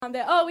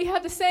that, we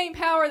have the same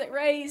power that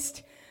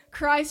raised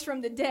Christ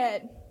from the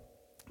dead.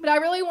 But I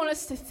really want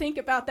us to think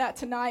about that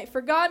tonight.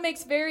 For God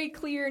makes very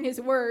clear in his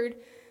word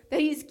that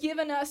he's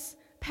given us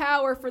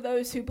power for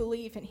those who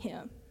believe in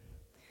him.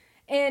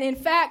 And in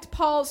fact,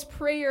 Paul's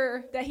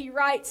prayer that he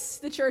writes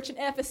the church in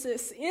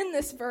Ephesus in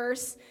this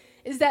verse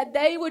is that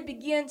they would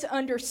begin to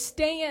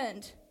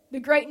understand the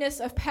greatness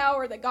of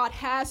power that God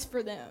has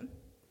for them.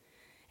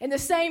 And the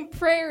same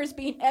prayer is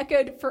being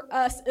echoed for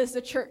us as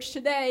the church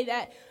today,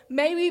 that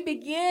may we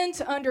begin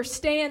to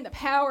understand the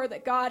power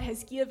that God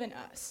has given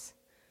us.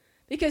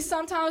 Because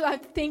sometimes I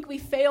think we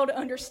fail to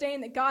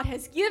understand that God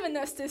has given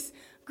us this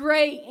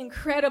great,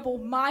 incredible,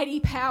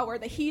 mighty power,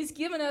 that he's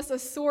given us a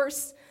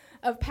source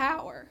of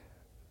power.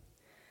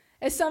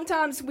 And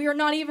sometimes we are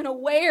not even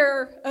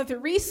aware of the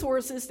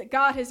resources that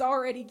God has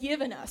already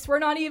given us. We're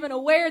not even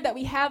aware that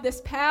we have this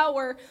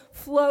power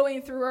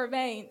flowing through our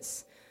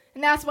veins.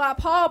 And that's why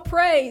Paul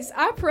prays,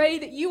 I pray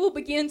that you will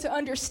begin to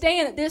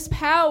understand that this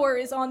power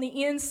is on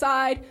the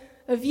inside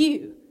of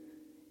you.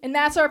 And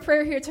that's our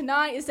prayer here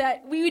tonight, is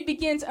that we would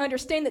begin to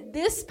understand that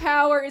this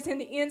power is in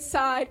the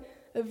inside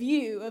of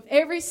you, of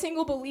every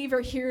single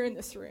believer here in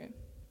this room.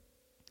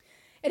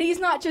 And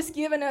he's not just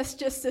given us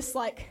just this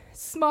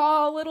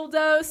small little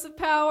dose of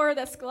power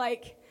that's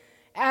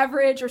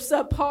average or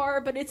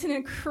subpar, but it's an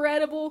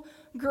incredible,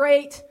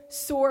 great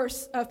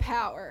source of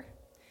power.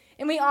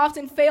 And we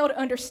often fail to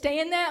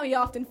understand that. We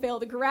often fail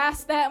to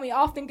grasp that. And we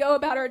often go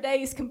about our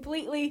days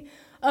completely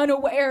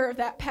unaware of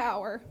that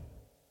power.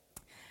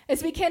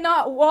 As we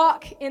cannot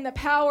walk in the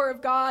power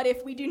of God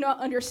if we do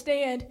not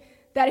understand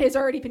that it has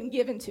already been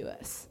given to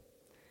us.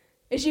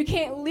 As you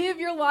can't live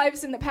your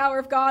lives in the power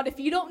of God if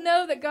you don't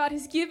know that God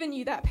has given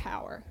you that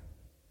power.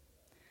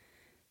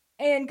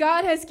 And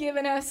God has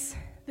given us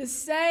the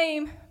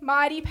same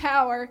mighty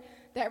power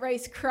that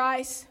raised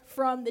Christ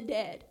from the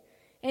dead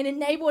and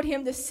enabled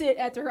him to sit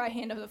at the right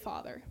hand of the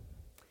Father.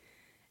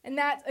 And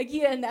that,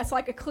 again, that's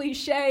like a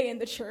cliche in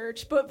the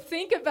church, but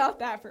think about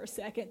that for a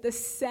second. The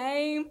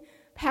same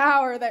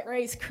power that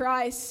raised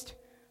Christ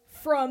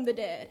from the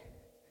dead.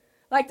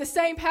 Like the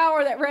same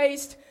power that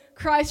raised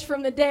Christ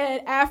from the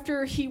dead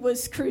after he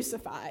was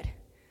crucified,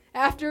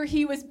 after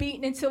he was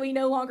beaten until he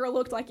no longer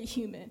looked like a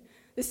human.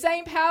 The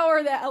same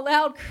power that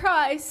allowed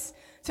Christ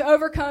to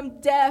overcome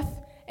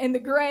death and the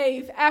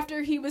grave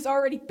after he was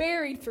already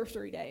buried for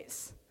 3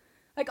 days.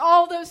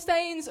 All those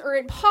things are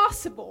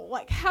impossible.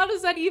 How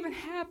does that even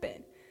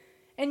happen?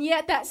 And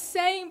yet that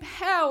same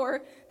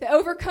power that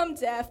overcome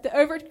death, that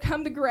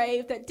overcome the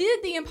grave, that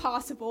did the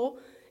impossible,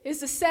 is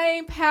the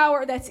same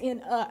power that's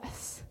in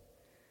us.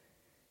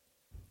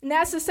 And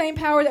that's the same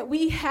power that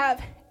we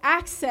have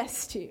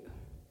access to.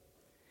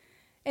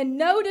 And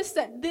notice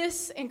that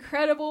this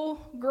incredible,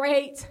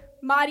 great,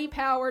 mighty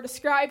power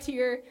described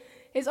here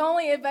is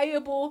only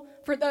available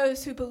for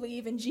those who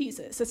believe in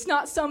Jesus. It's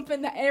not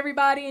something that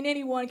everybody and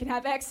anyone can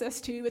have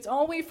access to. It's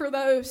only for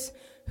those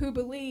who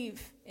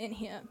believe in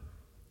him.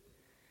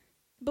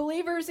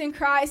 Believers in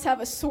Christ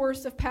have a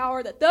source of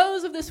power that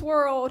those of this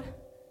world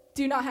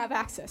do not have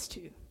access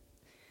to.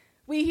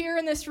 We here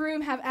in this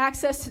room have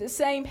access to the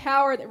same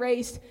power that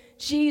raised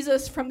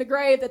Jesus from the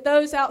grave that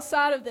those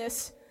outside of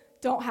this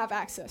don't have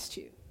access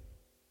to.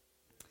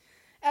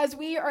 As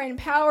we are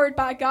empowered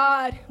by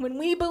God when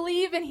we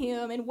believe in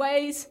him in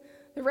ways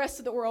the rest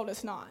of the world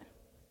is not.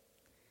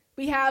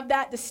 We have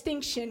that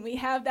distinction. We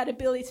have that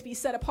ability to be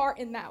set apart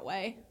in that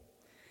way.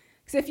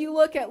 Because if you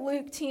look at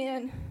Luke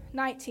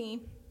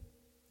 10:19,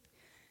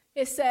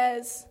 it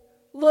says,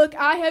 "Look,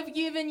 I have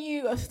given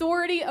you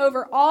authority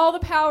over all the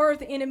power of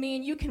the enemy,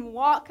 and you can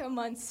walk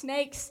among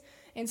snakes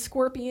and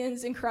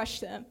scorpions and crush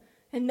them,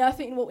 and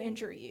nothing will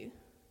injure you."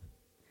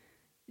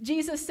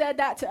 Jesus said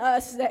that to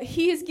us, that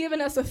he has given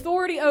us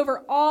authority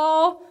over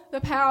all the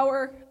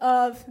power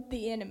of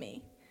the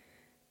enemy.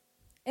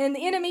 And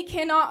the enemy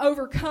cannot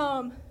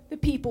overcome the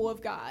people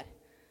of God.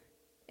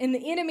 And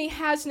the enemy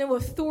has no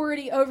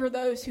authority over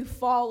those who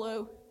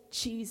follow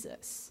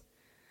Jesus.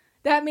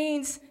 That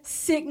means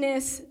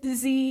sickness,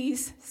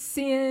 disease,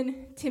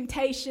 sin,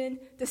 temptation,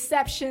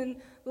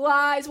 deception,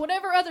 lies,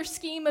 whatever other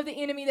scheme of the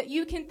enemy that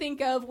you can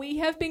think of, we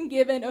have been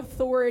given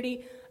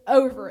authority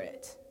over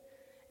it.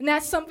 And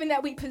that's something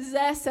that we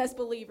possess as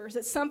believers.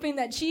 It's something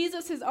that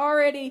Jesus has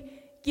already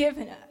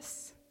given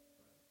us.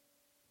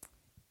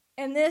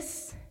 And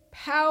this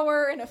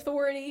power and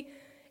authority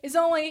is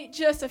only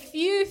just a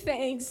few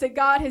things that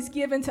God has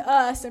given to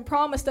us and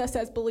promised us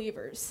as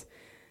believers.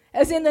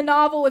 As in the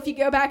novel, if you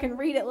go back and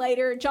read it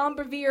later, John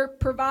Bevere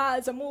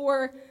provides a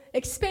more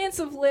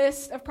expansive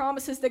list of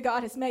promises that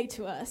God has made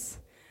to us.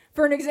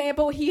 For an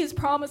example, he has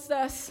promised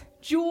us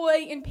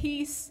joy and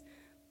peace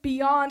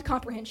beyond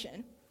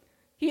comprehension.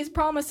 He has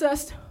promised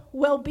us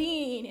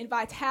well-being and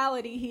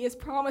vitality. He has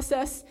promised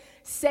us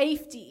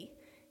safety.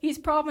 He's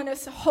promised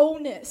us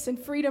wholeness and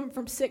freedom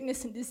from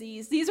sickness and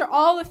disease. These are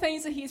all the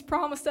things that he's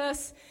promised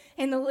us,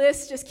 and the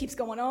list just keeps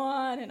going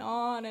on and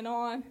on and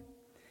on.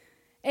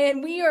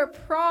 And we are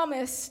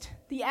promised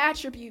the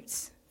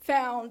attributes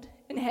found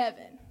in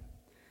heaven.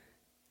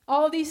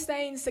 All of these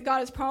things that God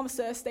has promised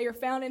us, they are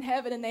found in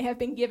heaven and they have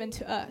been given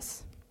to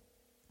us.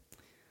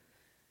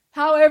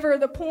 However,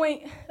 the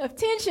point of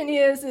tension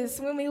is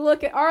when we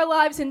look at our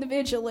lives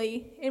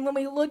individually and when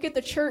we look at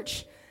the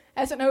church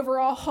as an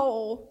overall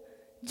whole,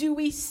 do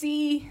we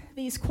see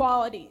these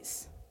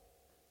qualities?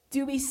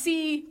 Do we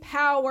see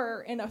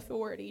power and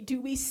authority? Do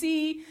we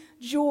see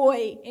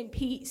joy and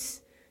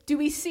peace? Do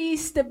we see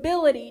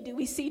stability? Do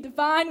we see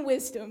divine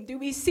wisdom? Do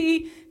we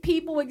see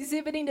people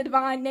exhibiting the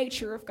divine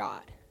nature of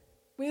God?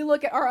 When we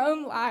look at our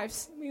own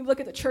lives, when we look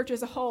at the church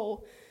as a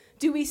whole,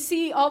 do we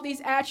see all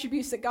these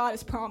attributes that God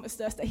has promised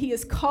us, that he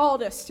has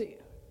called us to?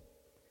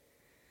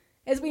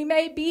 As we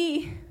may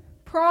be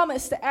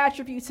promised the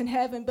attributes in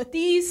heaven, but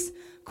these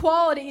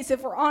qualities,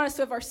 if we're honest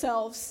with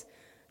ourselves,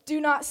 do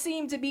not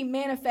seem to be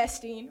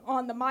manifesting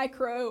on the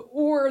micro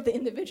or the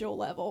individual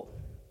level.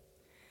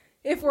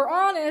 If we're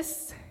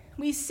honest,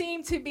 we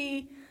seem to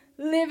be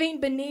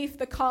living beneath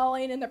the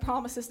calling and the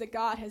promises that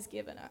God has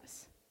given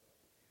us.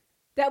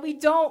 That we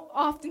don't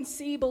often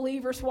see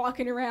believers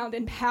walking around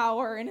in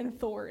power and in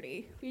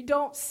authority. We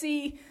don't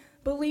see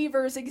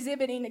believers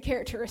exhibiting the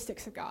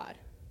characteristics of God.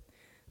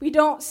 We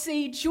don't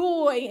see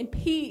joy and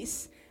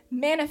peace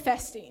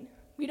manifesting.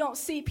 We don't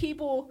see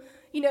people,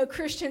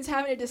 Christians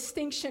having a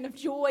distinction of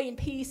joy and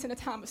peace in a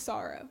time of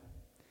sorrow.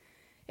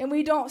 And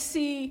we don't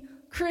see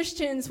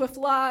Christians with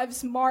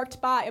lives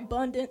marked by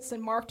abundance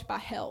and marked by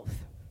health.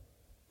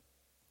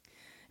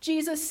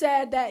 Jesus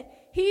said that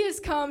he has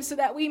come so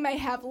that we may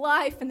have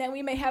life and that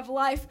we may have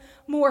life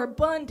more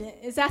abundant.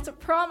 That's a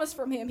promise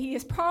from him. He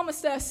has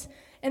promised us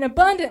an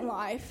abundant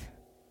life,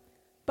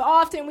 but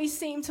often we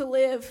seem to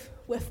live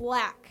with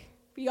lack.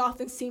 We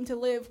often seem to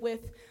live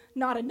with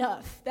not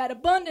enough. That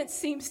abundance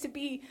seems to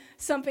be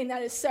something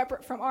that is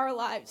separate from our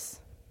lives.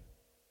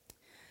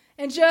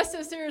 And just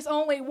as there is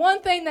only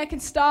one thing that can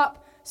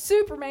stop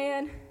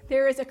Superman,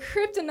 there is a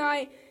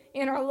kryptonite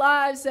in our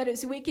lives that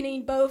is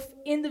weakening both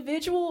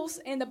individuals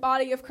and the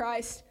body of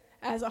Christ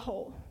as a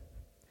whole.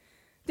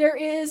 There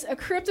is a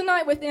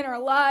kryptonite within our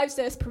lives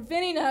that is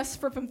preventing us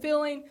from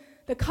fulfilling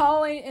the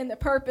calling and the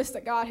purpose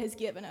that God has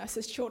given us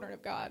as children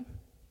of God.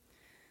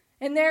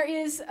 And there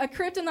is a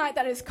kryptonite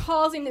that is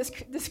causing this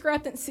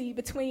discrepancy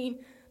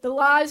between the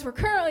lives we're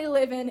currently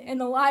living and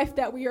the life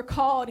that we are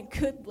called and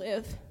could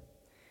live.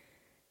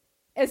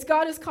 As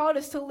God has called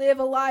us to live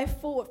a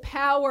life full of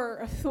power,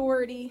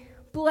 authority,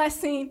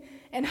 blessing,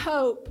 and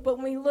hope, but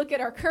when we look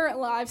at our current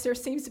lives, there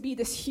seems to be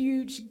this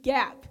huge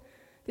gap,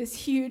 this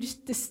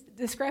huge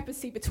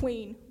discrepancy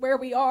between where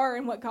we are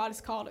and what God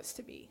has called us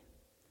to be.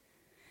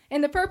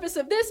 And the purpose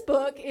of this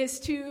book is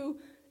to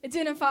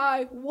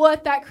identify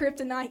what that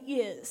kryptonite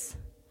is.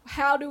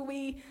 How do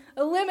we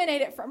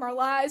eliminate it from our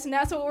lives? And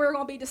that's what we're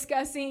going to be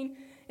discussing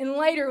in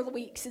later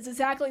weeks, is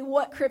exactly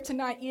what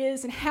kryptonite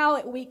is and how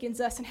it weakens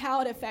us and how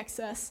it affects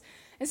us.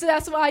 And so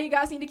that's why you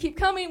guys need to keep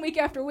coming week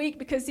after week,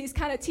 because these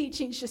kind of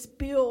teachings just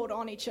build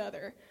on each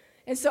other.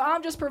 And so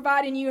I'm just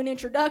providing you an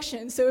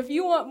introduction. So if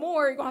you want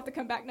more, you're going to have to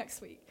come back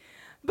next week.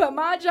 But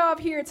my job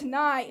here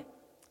tonight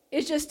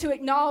is just to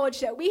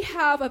acknowledge that we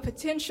have a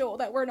potential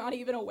that we're not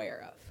even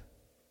aware of.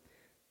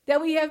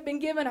 That we have been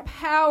given a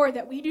power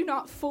that we do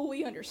not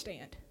fully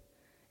understand.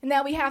 And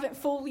that we haven't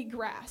fully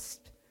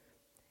grasped.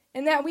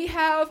 And that we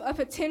have a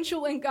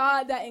potential in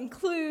God that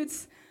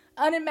includes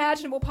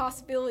unimaginable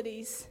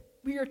possibilities.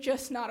 We are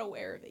just not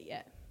aware of it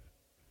yet.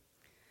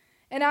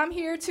 And I'm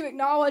here to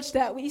acknowledge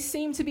that we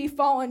seem to be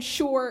falling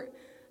short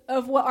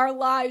of what our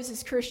lives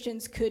as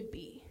Christians could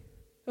be,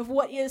 of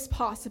what is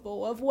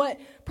possible, of what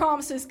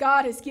promises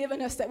God has given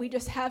us that we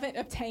just haven't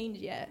obtained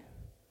yet.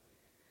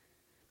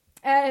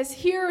 As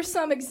here are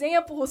some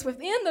examples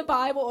within the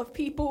Bible of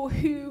people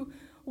who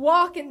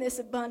walk in this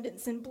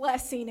abundance and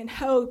blessing and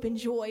hope and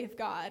joy of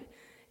God.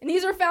 And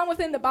these are found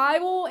within the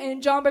Bible,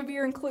 and John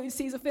Bevere includes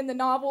these within the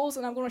novels,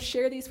 and I'm going to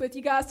share these with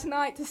you guys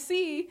tonight to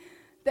see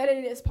that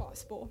it is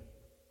possible.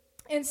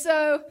 And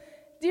so,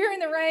 during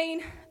the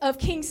reign of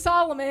King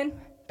Solomon,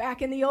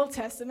 back in the Old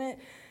Testament,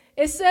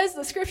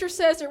 the scripture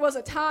says there was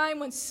a time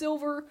when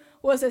silver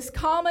was as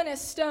common as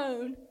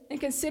stone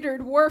and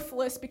considered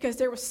worthless because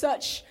there was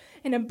such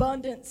an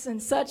abundance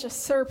and such a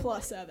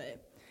surplus of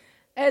it.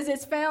 As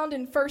it's found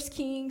in 1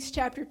 Kings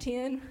chapter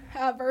 10,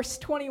 verse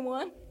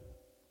 21.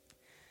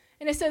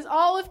 And it says,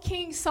 all of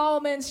King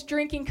Solomon's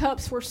drinking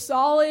cups were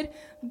solid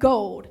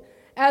gold,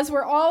 as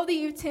were all the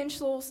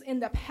utensils in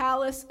the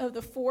palace of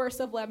the forest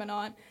of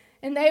Lebanon.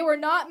 And they were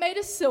not made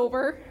of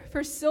silver,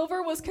 for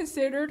silver was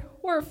considered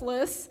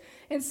worthless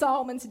in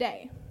Solomon's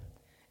day.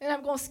 And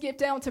I'm going to skip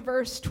down to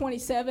verse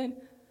 27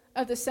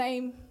 of the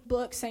same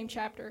book, same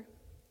chapter.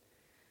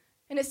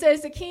 And it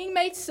says, the king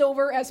made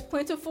silver as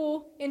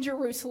plentiful in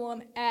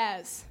Jerusalem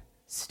as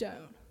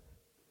stone.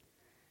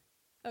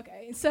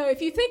 Okay, and so if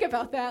you think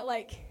about that,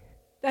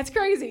 that's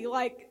crazy.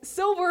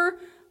 Silver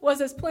was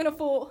as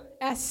plentiful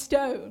as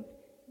stone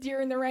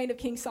during the reign of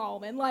King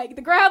Solomon.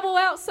 The gravel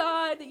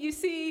outside that you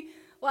see,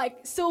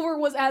 silver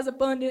was as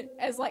abundant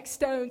as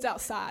stones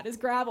outside, as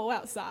gravel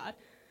outside.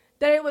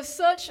 That it was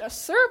such a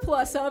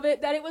surplus of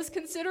it that it was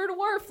considered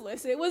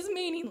worthless. It was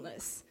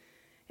meaningless.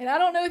 And I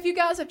don't know if you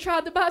guys have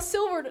tried to buy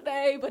silver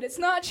today, but it's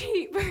not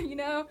cheap,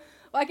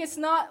 Like, it's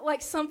not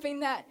like something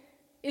that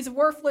is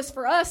worthless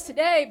for us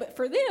today, but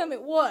for them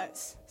it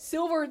was.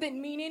 Silver didn't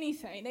mean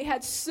anything. They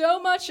had so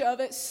much of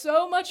it,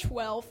 so much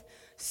wealth,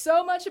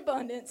 so much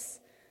abundance,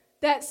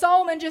 that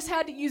Solomon just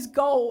had to use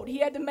gold. He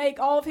had to make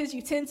all of his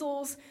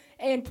utensils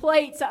and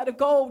plates out of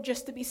gold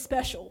just to be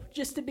special,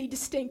 just to be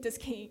distinct as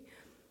king.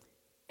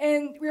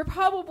 And we're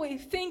probably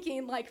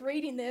thinking, like,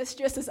 reading this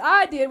just as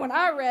I did when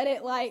I read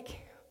it,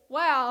 like,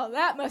 wow,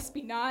 that must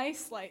be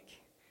nice. Like,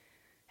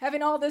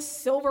 having all this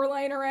silver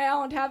laying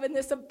around, having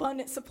this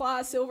abundant supply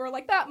of silver,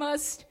 like, that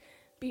must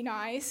be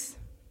nice.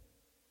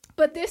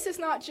 But this is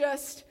not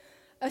just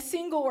a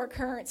single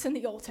occurrence in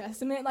the Old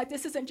Testament. Like,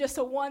 this isn't just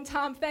a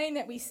one-time thing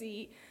that we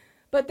see.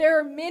 But there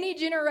are many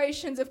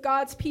generations of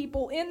God's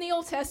people in the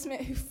Old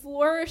Testament who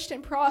flourished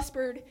and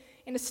prospered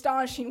in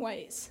astonishing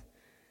ways.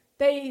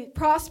 They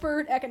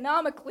prospered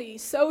economically,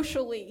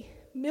 socially,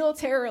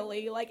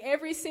 militarily, like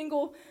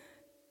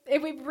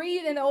if we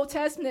read in the Old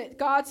Testament,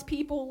 God's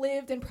people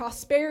lived in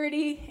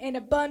prosperity and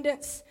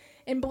abundance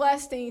and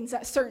blessings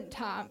at certain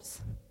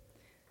times.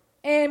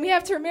 And we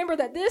have to remember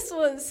that this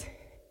was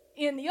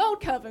in the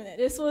Old Covenant.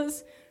 This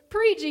was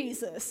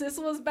pre-Jesus. This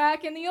was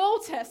back in the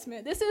Old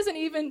Testament. This isn't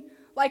even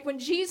like when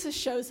Jesus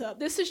shows up.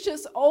 This is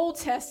just Old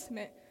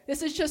Testament.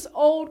 This is just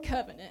Old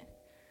Covenant.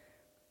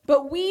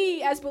 But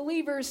we as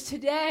believers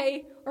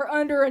today are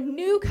under a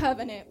new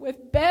covenant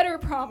with better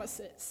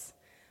promises,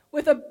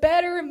 with a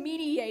better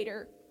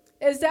mediator,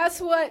 as that's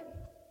what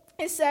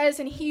it says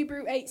in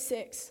Hebrews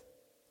 8:6.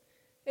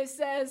 It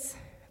says,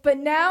 "But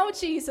now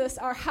Jesus,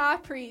 our high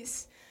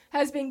priest,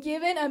 has been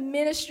given a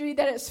ministry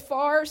that is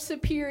far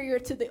superior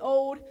to the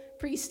old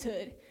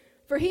priesthood.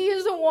 For he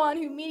is the one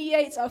who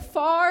mediates a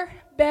far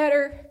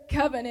better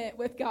covenant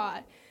with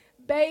God,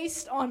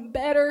 based on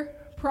better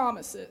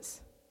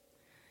promises."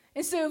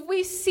 And so if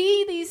we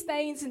see these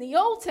things in the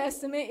Old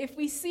Testament, if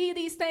we see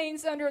these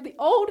things under the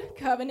Old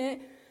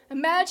Covenant,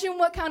 imagine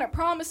what kind of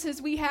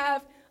promises we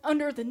have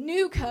under the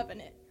New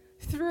Covenant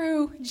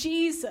through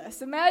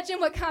Jesus. Imagine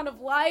what kind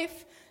of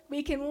life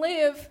we can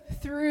live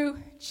through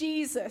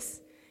Jesus,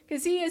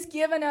 because he has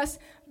given us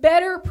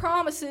better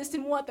promises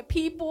than what the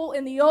people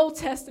in the Old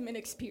Testament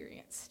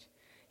experienced.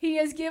 He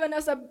has given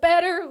us a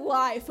better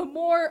life, a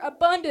more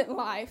abundant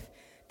life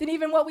than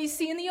even what we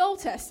see in the Old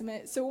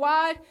Testament. So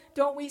why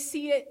don't we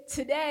see it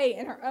today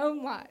in our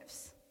own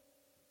lives?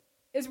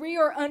 As we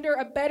are under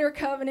a better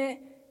covenant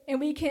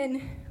and we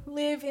can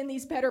live in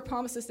these better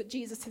promises that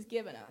Jesus has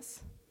given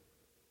us.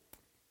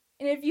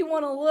 And if you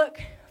want to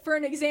look for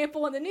an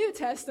example in the New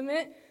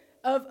Testament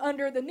of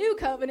under the New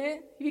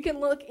Covenant, you can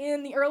look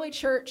in the early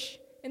church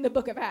in the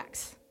book of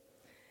Acts.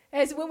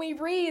 As when we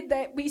read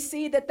that, we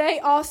see that they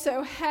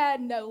also had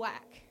no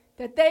lack,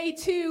 that they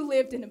too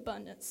lived in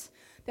abundance,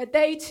 that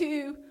they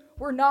too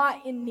were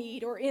not in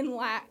need or in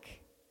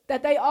lack,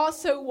 that they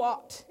also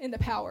walked in the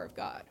power of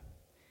God.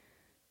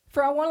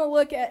 For I want to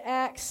look at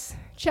Acts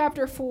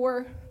chapter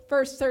 4,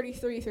 verse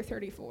 33 through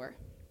 34.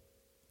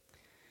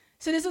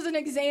 So this is an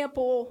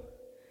example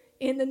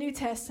in the New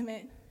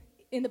Testament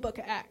in the book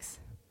of Acts.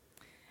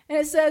 And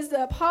it says,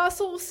 "The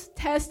apostles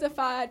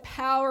testified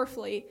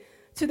powerfully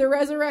to the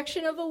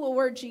resurrection of the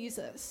Lord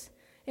Jesus,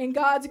 and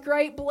God's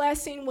great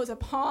blessing was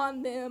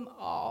upon them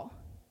all.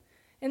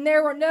 And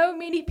there were no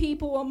needy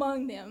people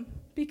among them,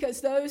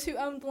 because those who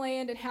owned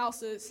land and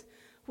houses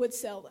would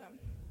sell them."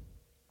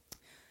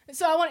 And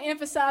so I want to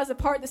emphasize the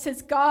part that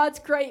says God's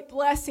great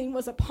blessing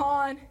was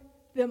upon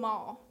them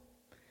all,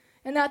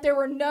 and that there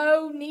were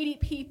no needy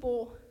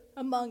people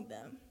among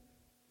them.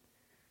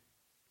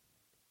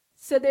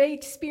 So they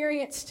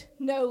experienced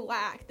no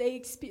lack. They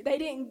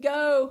didn't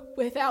go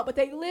without, but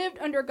they lived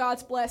under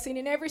God's blessing,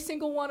 and every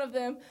single one of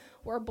them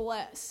were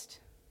blessed.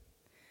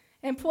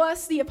 And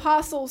plus, the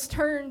apostles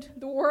turned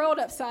the world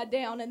upside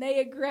down, and they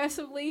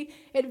aggressively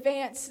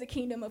advanced the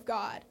kingdom of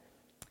God.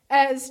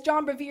 As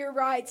John Bevere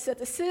writes, that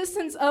the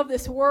citizens of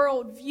this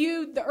world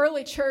viewed the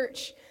early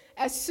church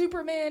as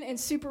supermen and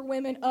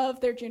superwomen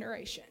of their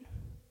generation.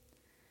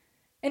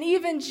 And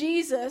even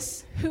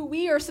Jesus, who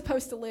we are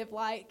supposed to live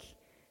like,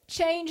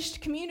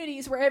 changed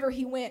communities wherever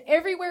he went.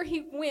 Everywhere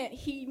he went,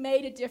 he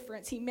made a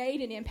difference. He made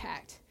an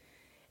impact.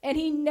 And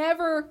he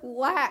never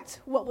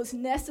lacked what was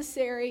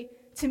necessary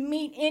to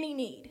meet any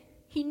need.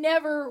 He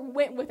never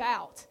went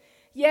without.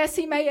 Yes,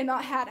 he may have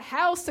not had a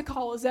house to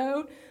call his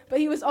own, but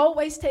he was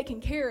always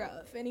taken care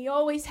of, and he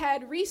always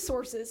had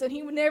resources, and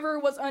he never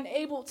was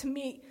unable to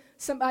meet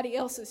somebody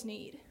else's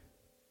need.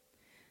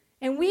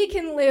 And we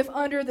can live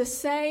under the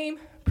same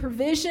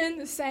provision,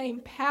 the same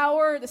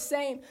power, the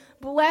same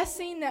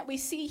blessing that we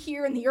see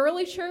here in the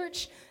early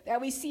church, that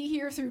we see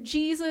here through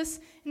Jesus,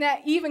 and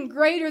that even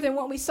greater than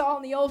what we saw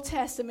in the Old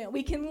Testament.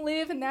 We can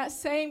live in that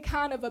same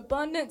kind of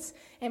abundance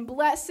and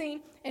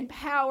blessing and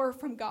power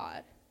from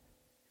God.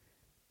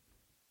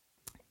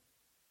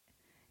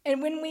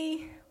 And when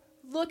we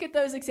look at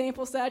those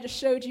examples that I just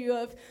showed you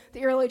of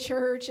the early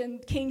church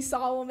and King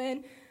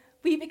Solomon,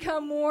 we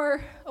become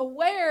more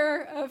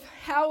aware of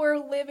how we're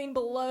living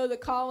below the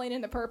calling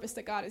and the purpose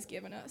that God has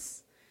given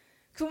us.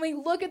 Because when we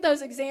look at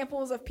those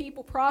examples of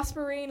people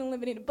prospering and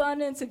living in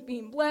abundance and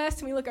being blessed,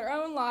 and we look at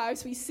our own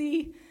lives, we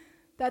see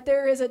that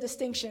there is a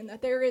distinction,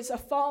 that there is a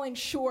falling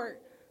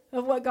short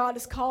of what God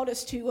has called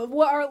us to, of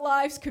what our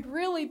lives could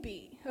really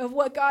be, of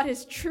what God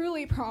has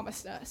truly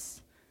promised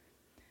us.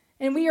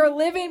 And we are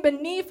living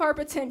beneath our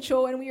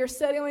potential, and we are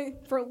settling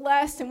for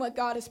less than what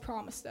God has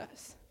promised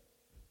us.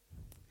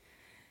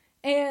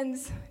 And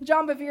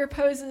John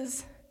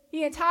Bevere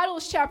he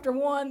entitles chapter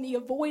 1, The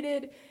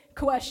Avoided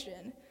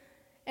Question.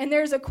 And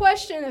there's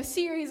a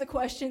series of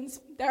questions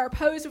that are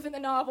posed within the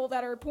novel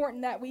that are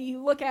important that we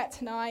look at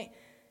tonight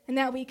and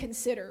that we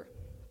consider.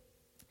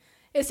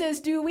 It says,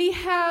 do we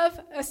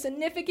have a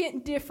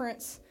significant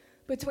difference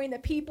between the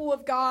people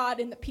of God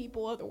and the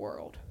people of the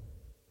world?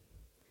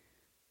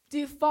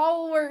 Do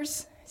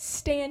followers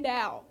stand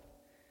out?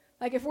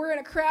 Like if we're in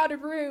a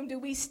crowded room, do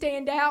we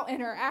stand out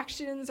in our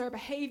actions, our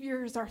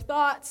behaviors, our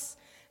thoughts,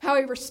 how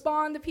we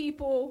respond to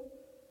people?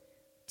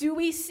 Do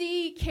we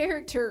see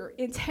character,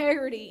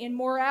 integrity, and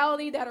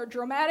morality that are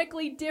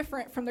dramatically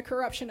different from the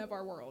corruption of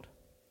our world?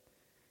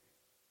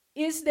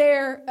 Is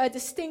there a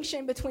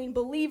distinction between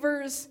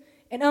believers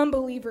and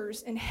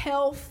unbelievers in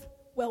health,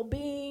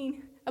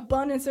 well-being,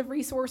 abundance of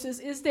resources?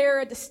 Is there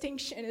a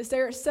distinction? Is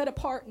there a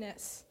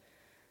set-apartness?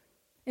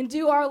 And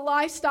do our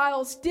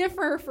lifestyles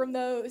differ from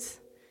those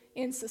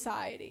in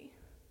society?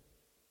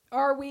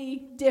 Are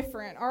we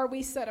different? Are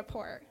we set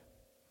apart?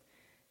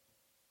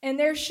 And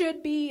there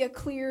should be a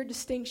clear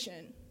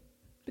distinction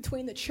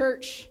between the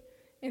church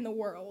and the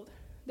world.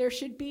 There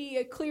should be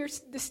a clear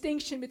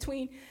distinction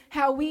between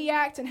how we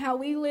act and how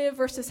we live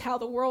versus how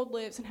the world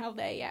lives and how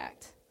they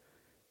act.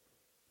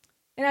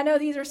 And I know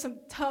these are some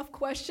tough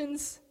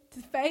questions to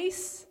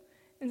face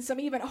and some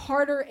even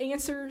harder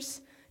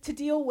answers to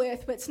deal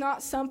with, but it's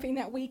not something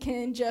that we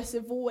can just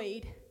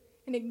avoid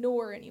and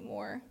ignore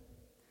anymore.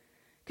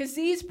 Because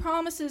these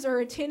promises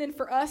are intended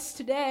for us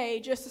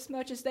today just as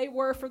much as they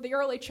were for the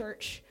early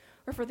church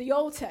or for the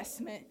Old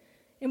Testament.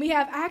 And we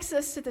have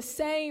access to the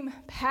same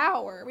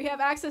power. We have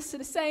access to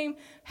the same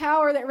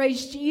power that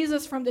raised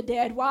Jesus from the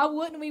dead. Why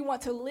wouldn't we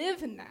want to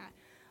live in that?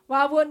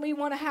 Why wouldn't we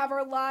want to have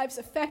our lives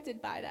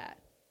affected by that?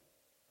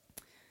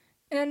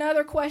 And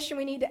another question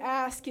we need to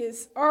ask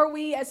is, are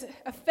we as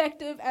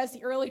effective as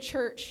the early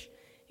church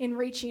in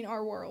reaching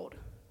our world?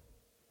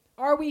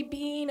 Are we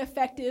being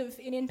effective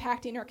in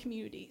impacting our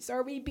communities?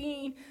 Are we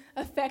being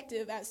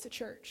effective as the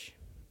church?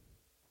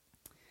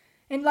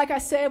 And like I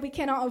said, we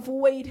cannot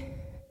avoid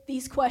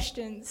these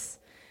questions.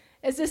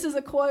 As this is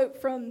a quote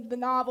from the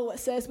novel, it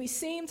says, we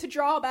seem to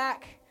draw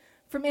back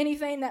from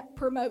anything that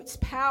promotes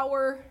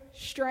power,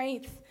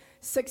 strength,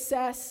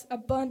 success,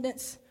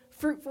 abundance,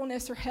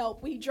 fruitfulness, or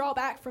help. We draw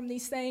back from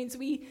these things.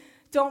 We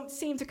don't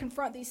seem to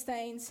confront these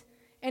things.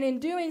 And in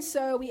doing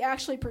so, we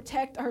actually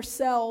protect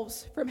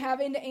ourselves from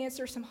having to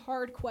answer some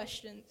hard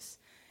questions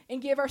and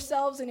give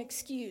ourselves an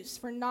excuse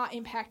for not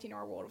impacting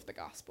our world with the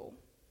gospel.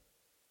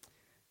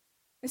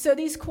 And so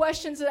these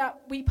questions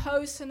that we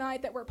pose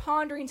tonight, that we're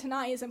pondering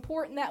tonight, is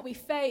important that we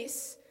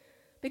face,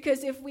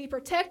 because if we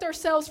protect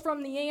ourselves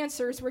from the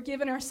answers, we're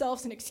giving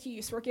ourselves an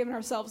excuse. We're giving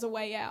ourselves a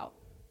way out.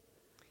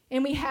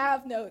 And we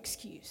have no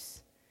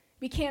excuse.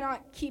 We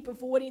cannot keep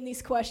avoiding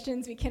these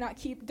questions. We cannot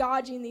keep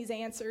dodging these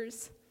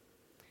answers.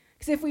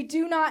 Because if we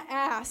do not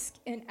ask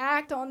and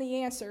act on the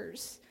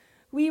answers,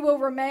 we will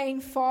remain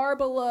far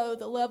below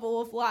the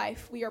level of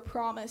life we are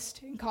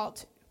promised and called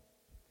to.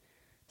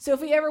 So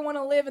if we ever want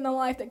to live in the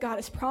life that God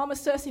has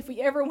promised us, if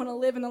we ever want to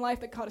live in the life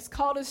that God has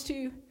called us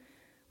to,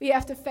 we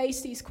have to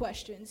face these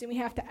questions and we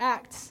have to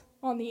act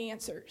on the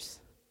answers.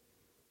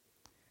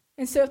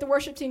 And so if the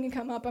worship team can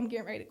come up, I'm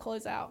getting ready to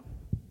close out.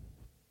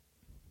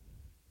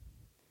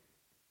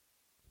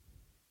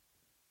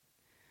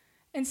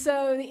 And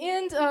so the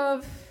end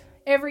of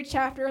every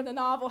chapter of the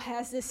novel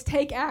has this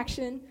take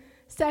action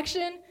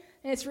section,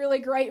 and it's really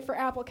great for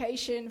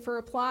application, for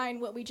applying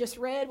what we just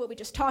read, what we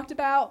just talked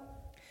about.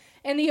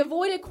 And the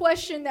avoided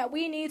question that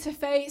we need to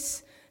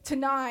face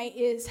tonight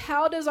is,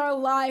 how does our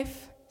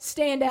life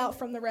stand out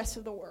from the rest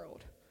of the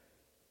world?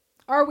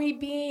 Are we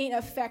being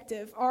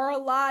effective? Are our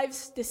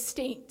lives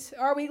distinct?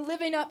 Are we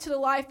living up to the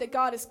life that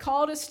God has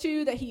called us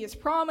to, that He has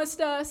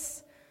promised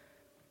us?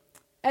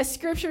 As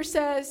Scripture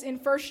says in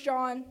 1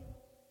 John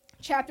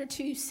chapter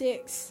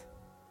 2:6,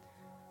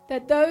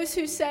 that those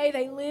who say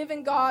they live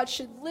in God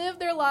should live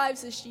their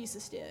lives as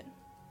Jesus did.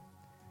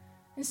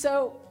 And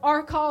so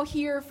our call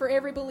here for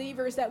every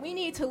believer is that we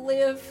need to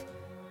live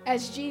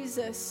as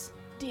Jesus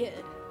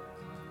did.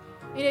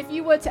 And if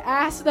you were to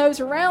ask those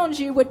around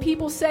you, would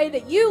people say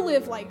that you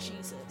live like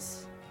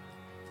Jesus?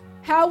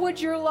 How would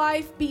your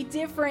life be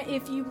different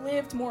if you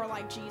lived more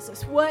like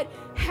Jesus? What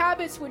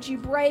habits would you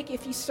break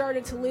if you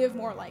started to live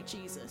more like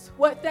Jesus?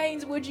 What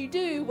things would you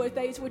do? What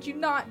things would you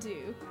not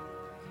do?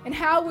 And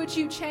how would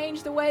you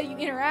change the way you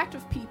interact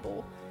with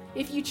people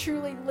if you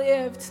truly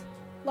lived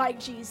like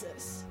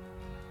Jesus?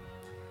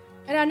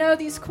 And I know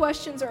these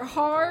questions are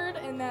hard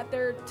and that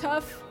they're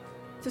tough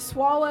to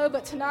swallow,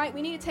 but tonight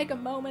we need to take a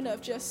moment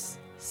of just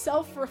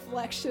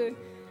self-reflection,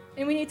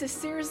 and we need to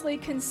seriously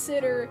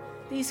consider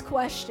these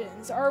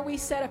questions. Are we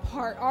set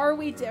apart? Are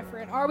we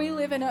different? Are we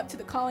living up to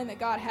the calling that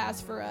God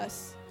has for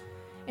us?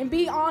 And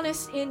be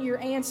honest in your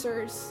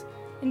answers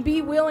and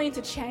be willing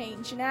to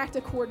change and act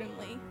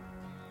accordingly.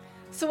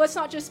 So let's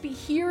not just be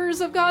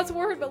hearers of God's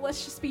word, but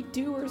let's just be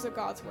doers of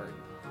God's word.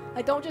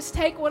 Like, don't just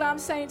take what I'm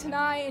saying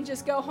tonight and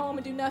just go home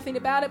and do nothing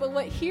about it,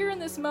 but here in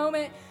this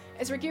moment,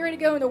 as we're getting ready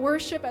to go into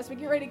worship, as we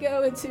get ready to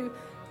go into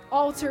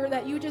altar,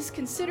 that you just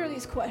consider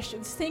these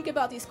questions, think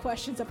about these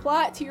questions,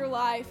 apply it to your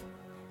life,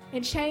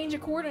 and change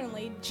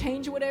accordingly.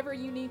 Change whatever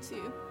you need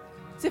to.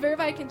 So if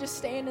everybody can just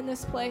stand in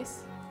this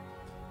place.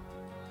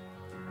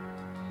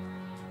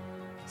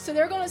 So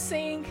they're going to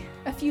sing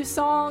a few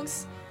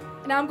songs,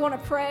 and I'm going to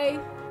pray.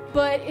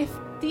 But if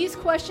these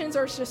questions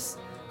are just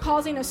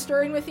causing a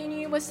stirring within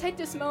you, let's take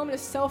this moment of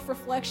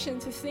self-reflection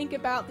to think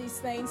about these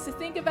things, to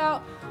think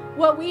about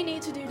what we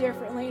need to do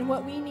differently and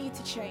what we need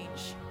to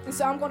change. And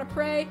so I'm going to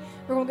pray.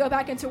 We're going to go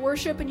back into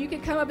worship, and you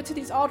can come up into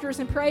these altars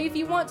and pray if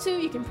you want to.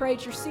 You can pray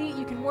at your seat.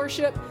 You can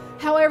worship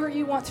however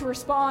you want to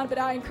respond, but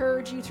I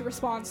encourage you to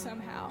respond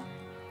somehow.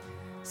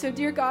 So,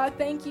 dear God,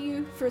 thank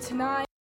you for tonight.